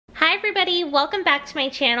everybody, welcome back to my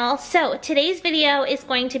channel. So today's video is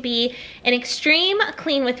going to be an extreme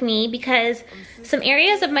clean with me because some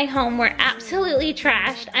areas of my home were absolutely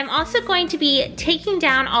trashed. I'm also going to be taking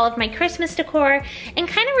down all of my Christmas decor and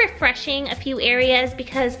kind of refreshing a few areas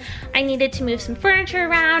because I needed to move some furniture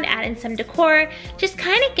around, add in some decor, just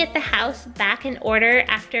kind of get the house back in order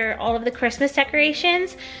after all of the Christmas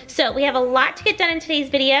decorations. So we have a lot to get done in today's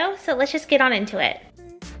video, so let's just get on into it.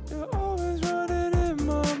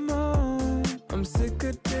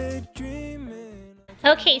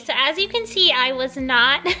 Okay, so as you can see, I was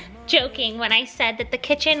not joking when I said that the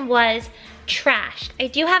kitchen was trashed. I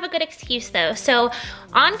do have a good excuse though. So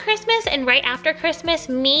on Christmas and right after Christmas,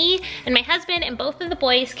 me and my husband and both of the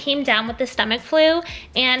boys came down with the stomach flu.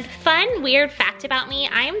 And fun, weird fact about me,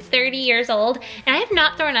 I am 30 years old and I have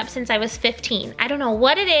not thrown up since I was 15. I don't know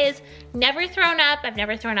what it is, never thrown up. I've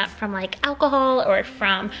never thrown up from like alcohol or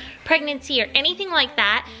from pregnancy or anything like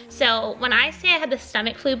that. So when I say I had the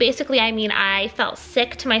stomach flu, basically I mean I felt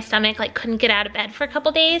sick to my stomach, like couldn't get out of bed for a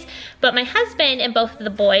couple days. But my husband and both of the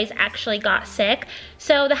boys actually got sick.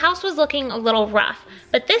 So the house was looking a little rough.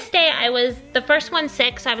 But this day I was the first one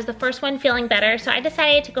sick, so I was the first one feeling better. So I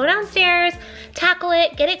decided to go downstairs, tackle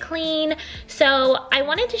it, get it clean. So I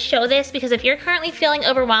wanted to show this because if you're currently feeling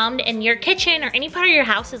overwhelmed and your kitchen or any part of your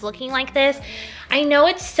house is looking like this, I know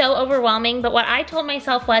it's so overwhelming, but what I told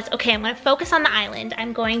myself was, okay, I'm gonna focus on the island.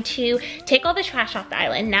 I'm going to take all the trash off the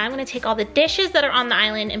island. Now I'm gonna take all the dishes that are on the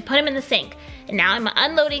island and put them in the sink. And now I'm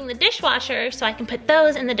unloading the dishwasher so I can put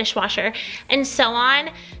those in the dishwasher and so on.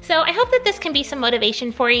 So I hope that this can be some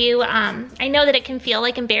motivation for you. I know that it can feel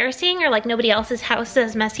like embarrassing or like nobody else's house is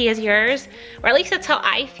as messy as yours, or at least that's how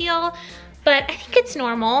I feel. But I think it's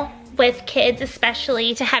normal with kids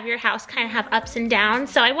especially to have your house kind of have ups and downs.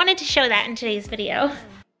 So I wanted to show that in today's video.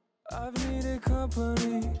 I've needed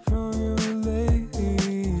company from you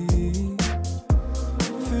lately.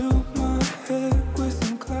 Fill my head with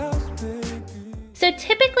some clouds, baby. So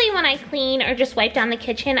typically when I clean or just wipe down the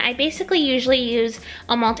kitchen, I basically usually use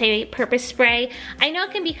a multi-purpose spray. I know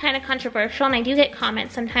it can be kind of controversial and I do get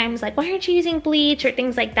comments sometimes like, why aren't you using bleach or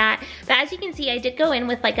things like that? But as you can see, I did go in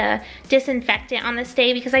with like a disinfectant on this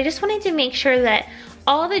day because I just wanted to make sure that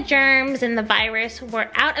all the germs and the virus were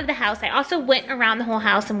out of the house. I also went around the whole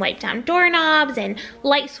house and wiped down doorknobs and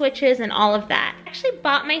light switches and all of that. I actually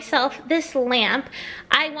bought myself this lamp.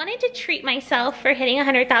 I wanted to treat myself for hitting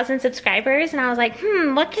 100,000 subscribers and I was like,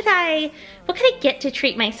 what could I get to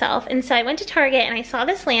treat myself? And so I went to Target and I saw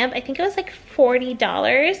this lamp. I think it was like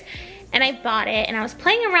 $40 and I bought it and I was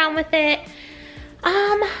playing around with it.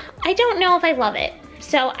 I don't know if I love it.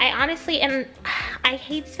 So I honestly, and I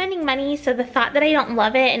hate spending money, so the thought that I don't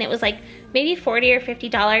love it, and it was like maybe $40 or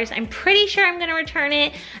 $50, I'm pretty sure I'm gonna return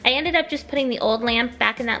it. I ended up just putting the old lamp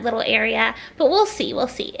back in that little area, but we'll see, we'll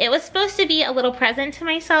see. It was supposed to be a little present to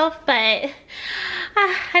myself, but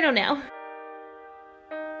I don't know.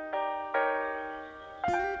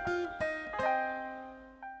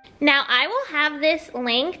 Now I will have this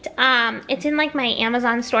linked, it's in like my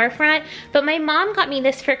Amazon storefront, but my mom got me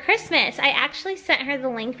this for Christmas. I actually sent her the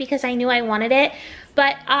link because I knew I wanted it,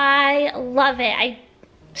 but I love it. I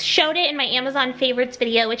showed it in my Amazon favorites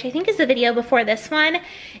video, which I think is the video before this one,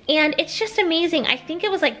 and it's just amazing. I think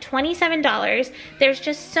it was like $27. There's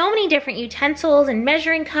just so many different utensils and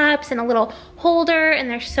measuring cups and a little holder, and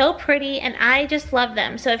they're so pretty, and I just love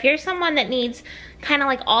them. So if you're someone that needs kind of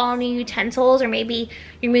like all new utensils, or maybe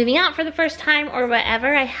you're moving out for the first time or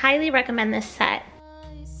whatever, I highly recommend this set.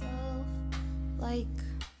 Like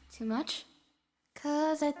too much?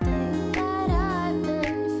 'Cause I think that I've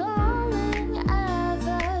been falling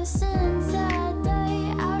ever since that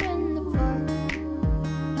day out in the park.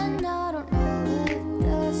 And I don't know if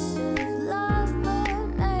this is love, but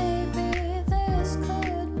maybe this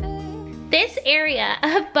could be. This area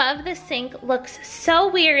above the sink looks so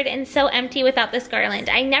weird and so empty without this garland.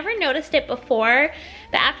 I never noticed it before,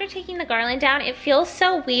 but after taking the garland down, it feels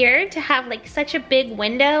so weird to have like such a big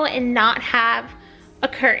window and not have a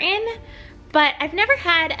curtain. But I've never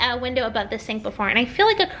had a window above the sink before, and I feel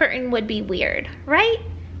like a curtain would be weird, right?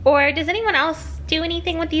 Or does anyone else do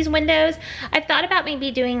anything with these windows? I've thought about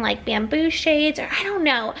maybe doing like bamboo shades, or I don't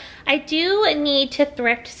know. I do need to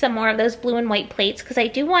thrift some more of those blue and white plates because I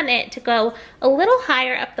do want it to go a little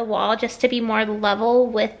higher up the wall just to be more level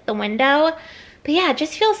with the window. But yeah, it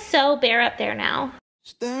just feels so bare up there now.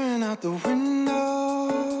 Staring out the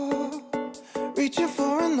window, reaching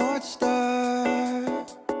for a North Star,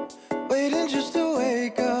 waiting just to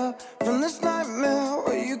wake up from this nightmare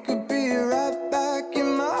where you could be right back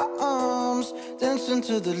in my arms, dancing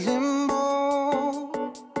to the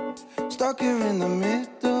limbo, stuck here in the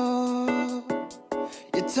middle.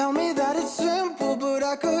 Your tell me that it's simple, but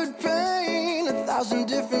I could paint 1,000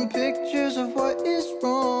 different pictures of what is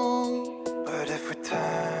wrong. But if we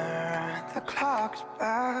turn the clocks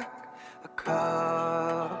back a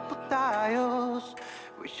couple dials,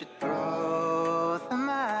 we should throw them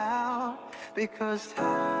out, because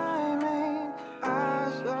time ain't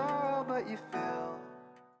as old, but you feel.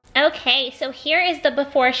 Okay, so here is the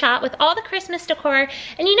before shot with all the Christmas decor.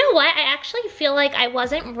 And you know what? I actually feel like I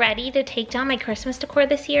wasn't ready to take down my Christmas decor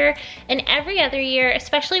this year. And every other year,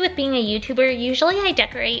 especially with being a YouTuber, usually I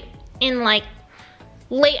decorate in like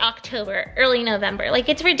late October, early November. Like,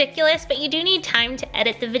 it's ridiculous, but you do need time to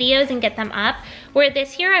edit the videos and get them up. Where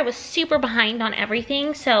this year I was super behind on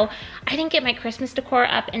everything, so I didn't get my Christmas decor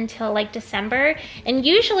up until like December. And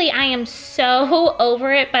usually I am so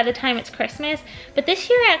over it by the time it's Christmas, but this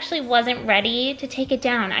year I actually wasn't ready to take it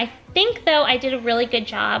down. I think though I did a really good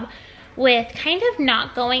job with kind of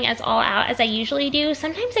not going as all out as I usually do.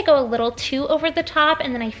 Sometimes I go a little too over the top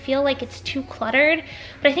and then I feel like it's too cluttered.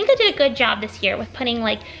 But I think I did a good job this year with putting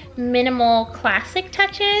like minimal classic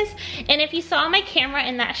touches. And if you saw my camera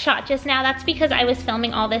in that shot just now, that's because I was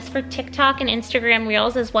filming all this for TikTok and Instagram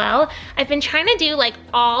Reels as well. I've been trying to do like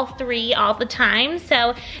all three all the time.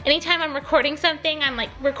 So anytime I'm recording something, I'm like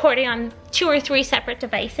recording on 2 or 3 separate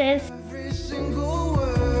devices. Every single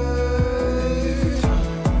word.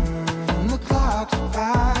 The clock's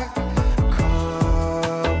back a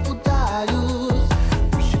couple dials.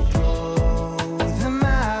 We should throw them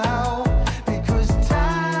out, because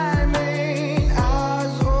time ain't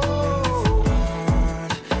as old.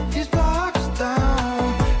 These blocks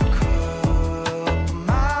down a couple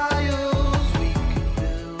miles we could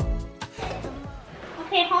build.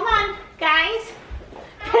 Okay, hold on, guys.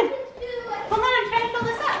 Hold on, I'm trying to fill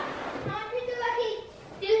this up.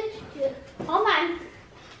 Hold on.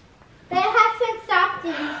 But it has some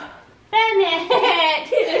softens. Bennett!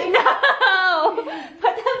 No!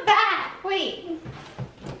 Put them back. Wait.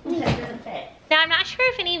 That doesn't fit. Now, I'm not sure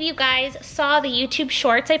if any of you guys saw the YouTube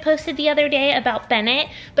shorts I posted the other day about Bennett,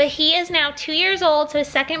 but he is now 2 years old, so his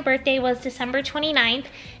second birthday was December 29th.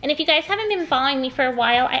 And if you guys haven't been following me for a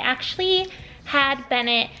while, I actually had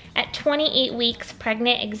Bennett at 28 weeks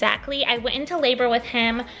pregnant exactly. I went into labor with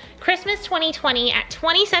him Christmas 2020 at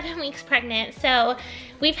 27 weeks pregnant. So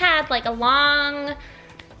we've had like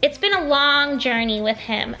it's been a long journey with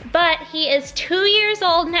him, but he is 2 years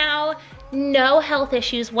old now. No health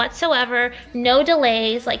issues whatsoever, no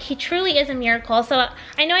delays. Like, he truly is a miracle. So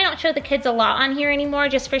I know I don't show the kids a lot on here anymore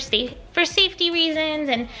just for safety reasons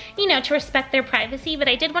and, you know, to respect their privacy, but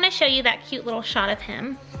I did want to show you that cute little shot of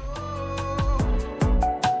him.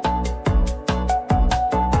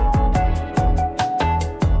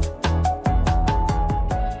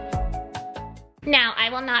 Now, I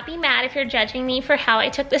will not be mad if you're judging me for how I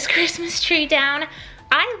took this Christmas tree down.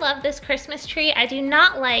 I love this Christmas tree. I do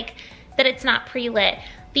not like that it's not pre-lit.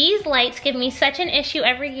 These lights give me such an issue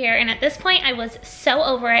every year, and at this point I was so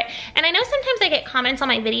over it. And I know sometimes I get comments on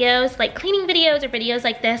my videos, like cleaning videos or videos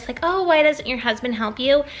like this, like, oh, why doesn't your husband help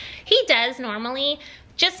you? He does normally,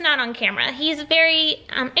 just not on camera. He's very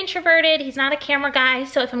introverted, he's not a camera guy,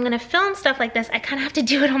 so if I'm gonna film stuff like this, I kind of have to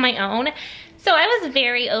do it on my own. So I was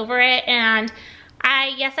very over it, and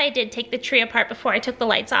yes, I did take the tree apart before I took the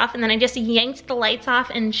lights off, and then I just yanked the lights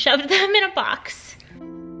off and shoved them in a box.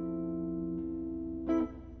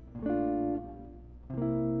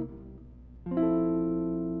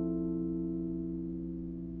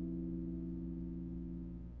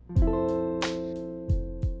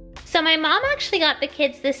 So my mom actually got the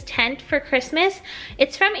kids this tent for Christmas.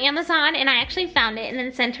 It's from Amazon, and I actually found it and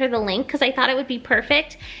then sent her the link because I thought it would be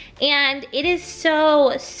perfect. And it is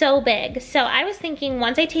so, so big. So I was thinking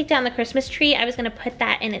once I take down the Christmas tree, I was gonna put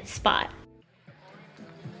that in its spot.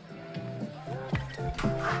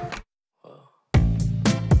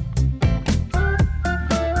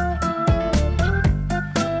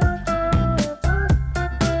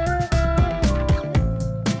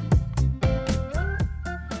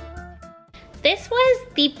 This was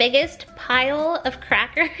the biggest pile of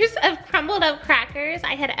crackers, of crumbled up crackers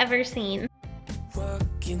I had ever seen.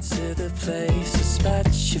 Walk into the place, a spot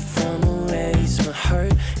you from a ways. My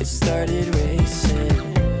heart, it started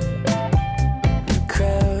racing. The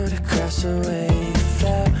crowd across the way,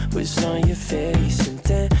 flowers on your face, and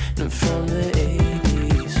then from the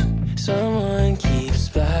 80s. Someone keeps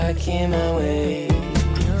blocking my way.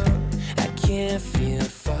 I can't feel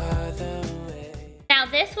farther away. Now,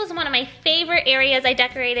 this was one of my favorite areas I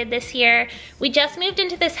decorated this year. We just moved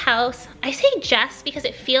into this house. I say just because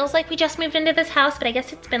it feels like we just moved into this house, but I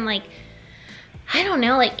guess it's been like, I don't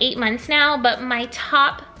know, like 8 months now, but my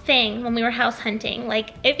top thing when we were house hunting.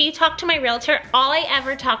 Like, if you talk to my realtor, all I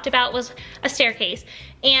ever talked about was a staircase.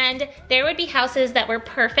 And there would be houses that were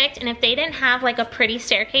perfect, and if they didn't have like a pretty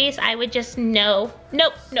staircase, I would just nope,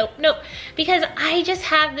 because I just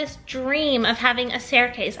have this dream of having a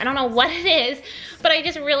staircase. I don't know what it is, but I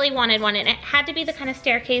just really wanted one, and it had to be the kind of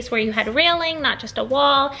staircase where you had railing, not just a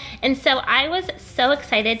wall. And so I was so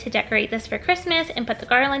excited to decorate this for Christmas and put the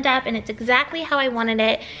garland up, and it's exactly how I wanted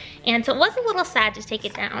it. And so it was a little sad to take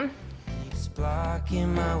it down. It's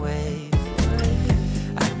blocking my way.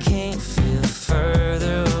 I can't feel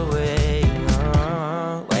further away.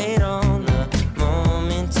 Wait on the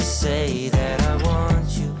moment to say that I want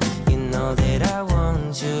you. You know that I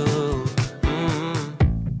want you.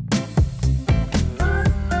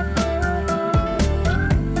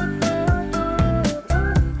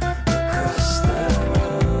 Across the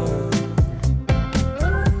road.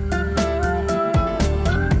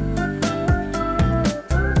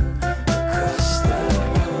 Across the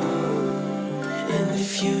road. And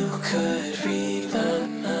if you could read my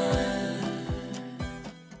mind.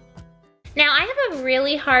 Now, I have a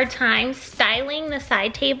really hard time styling the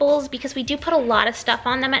side tables because we do put a lot of stuff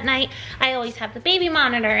on them at night. I always have the baby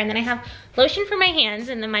monitor, and then I have lotion for my hands,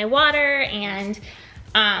 and then my water, and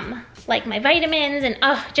like my vitamins, and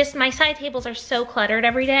just my side tables are so cluttered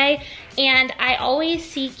every day. And I always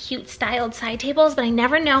see cute styled side tables, but I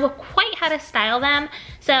never know quite how to style them.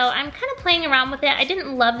 So I'm kind of playing around with it. I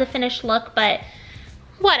didn't love the finished look, but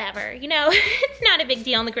whatever, you know, it's not a big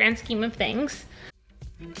deal in the grand scheme of things.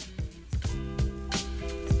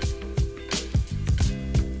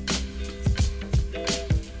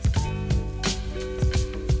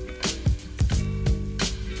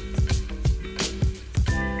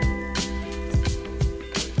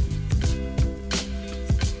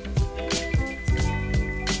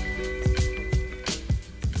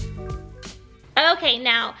 Okay,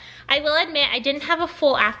 now I will admit I didn't have a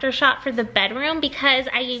full after shot for the bedroom because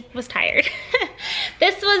I was tired.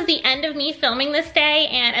 This was the end of me filming this day,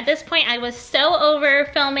 and at this point I was so over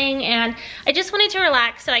filming and I just wanted to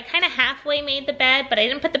relax, so I kind of halfway made the bed, but I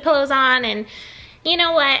didn't put the pillows on. And you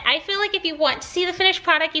know what? I feel like if you want to see the finished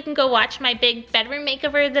product, you can go watch my big bedroom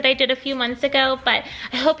makeover that I did a few months ago, but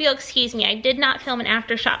I hope you'll excuse me. I did not film an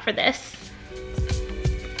after shot for this.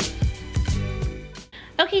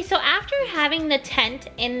 Okay, so after having the tent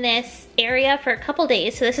in this area for a couple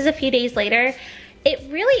days, so this is a few days later, it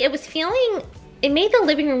made the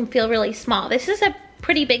living room feel really small. This is a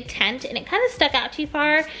pretty big tent, and it kind of stuck out too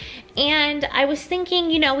far. And I was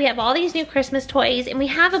thinking, you know, we have all these new Christmas toys, and we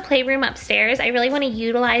have a playroom upstairs. I really want to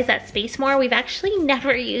utilize that space more. We've actually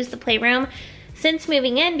never used the playroom since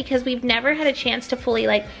moving in because we've never had a chance to fully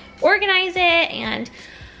like organize it. And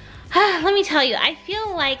let me tell you, I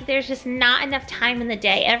feel like there's just not enough time in the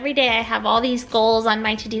day. Every day I have all these goals on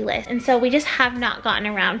my to-do list, and so we just have not gotten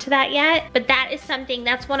around to that yet. But that is something,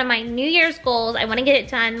 that's one of my New Year's goals. I want to get it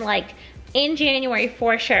done like in January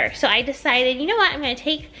for sure. So I decided, you know what, I'm gonna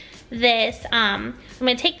take this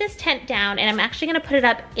tent down, and I'm actually gonna put it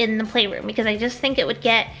up in the playroom because I just think it would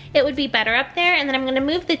be better up there. And then I'm gonna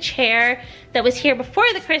move the chair that was here before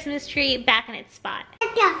the Christmas tree back in its spot.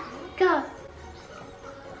 Go.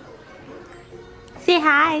 Say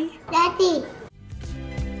hi. Daddy.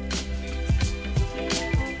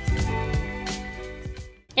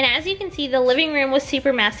 And as you can see, the living room was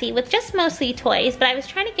super messy with just mostly toys, but I was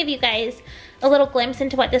trying to give you guys a little glimpse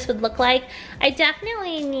into what this would look like. I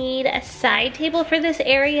definitely need a side table for this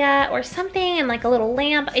area or something, and like a little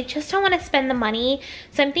lamp. I just don't want to spend the money.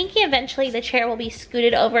 So I'm thinking eventually the chair will be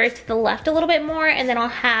scooted over to the left a little bit more, and then I'll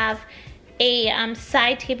have a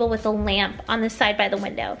side table with a lamp on the side by the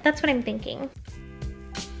window. That's what I'm thinking.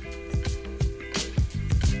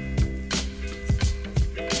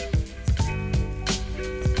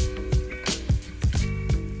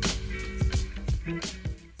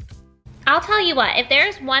 I'll tell you what, if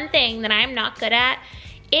there's one thing that I'm not good at,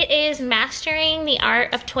 it is mastering the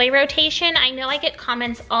art of toy rotation. I know I get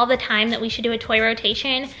comments all the time that we should do a toy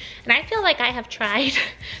rotation, and I feel like I have tried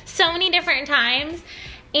so many different times,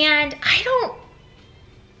 and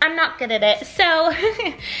I'm not good at it. So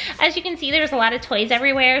as you can see, there's a lot of toys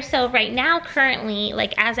everywhere. So right now, currently,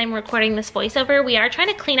 like as I'm recording this voiceover, we are trying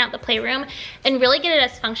to clean out the playroom and really get it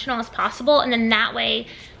as functional as possible. And then that way,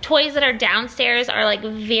 toys that are downstairs are like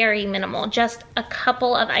very minimal, just a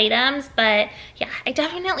couple of items. But yeah, I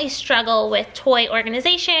definitely struggle with toy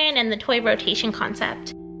organization and the toy rotation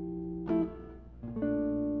concept.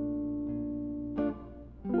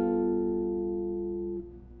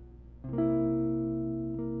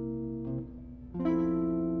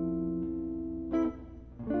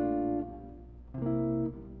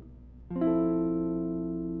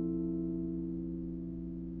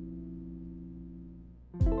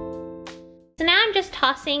 I'm just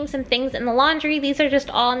tossing some things in the laundry. These are just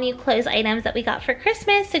all new clothes items that we got for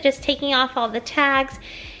Christmas. So just taking off all the tags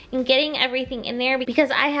and getting everything in there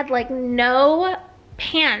because I had like no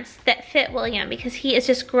pants that fit William because he is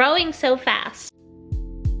just growing so fast.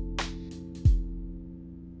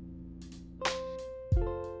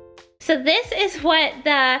 So this is what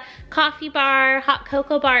the coffee bar, hot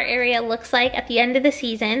cocoa bar area looks like at the end of the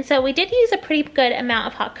season. So we did use a pretty good amount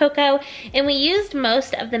of hot cocoa and we used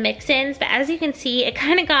most of the mix-ins, but as you can see, it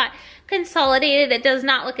kind of got consolidated. It does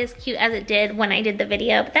not look as cute as it did when I did the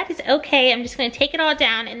video, but that is okay. I'm just gonna take it all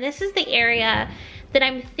down, and this is the area that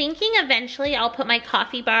I'm thinking eventually I'll put my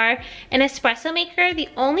coffee bar and espresso maker. The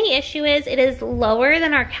only issue is it is lower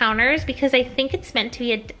than our counters because I think it's meant to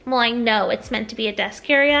be well, I know it's meant to be a desk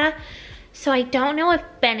area. So I don't know if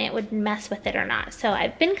Bennett would mess with it or not. So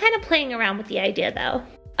I've been kind of playing around with the idea though.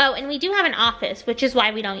 Oh, and we do have an office, which is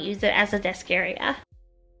why we don't use it as a desk area.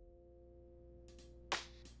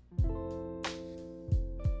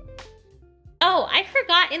 Oh, I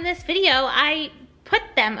forgot in this video, I put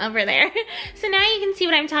them over there. So now you can see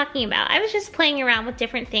what I'm talking about. I was just playing around with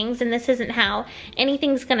different things, and this isn't how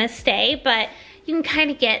anything's gonna stay, but you can kind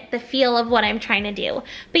of get the feel of what I'm trying to do.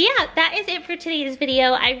 But yeah, that is it for today's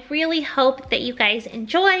video. I really hope that you guys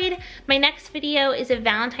enjoyed. My next video is a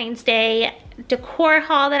Valentine's Day decor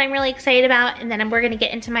haul that I'm really excited about, and then we're gonna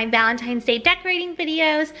get into my Valentine's Day decorating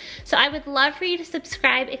videos. So I would love for you to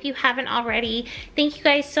subscribe if you haven't already. Thank you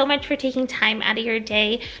guys so much for taking time out of your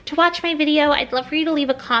day to watch my video. I'd love for you to leave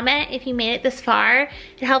a comment if you made it this far.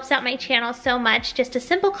 It helps out my channel so much. Just a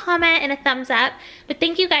simple comment and a thumbs up. But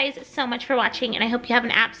thank you guys so much for watching, and I hope you have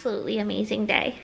an absolutely amazing day.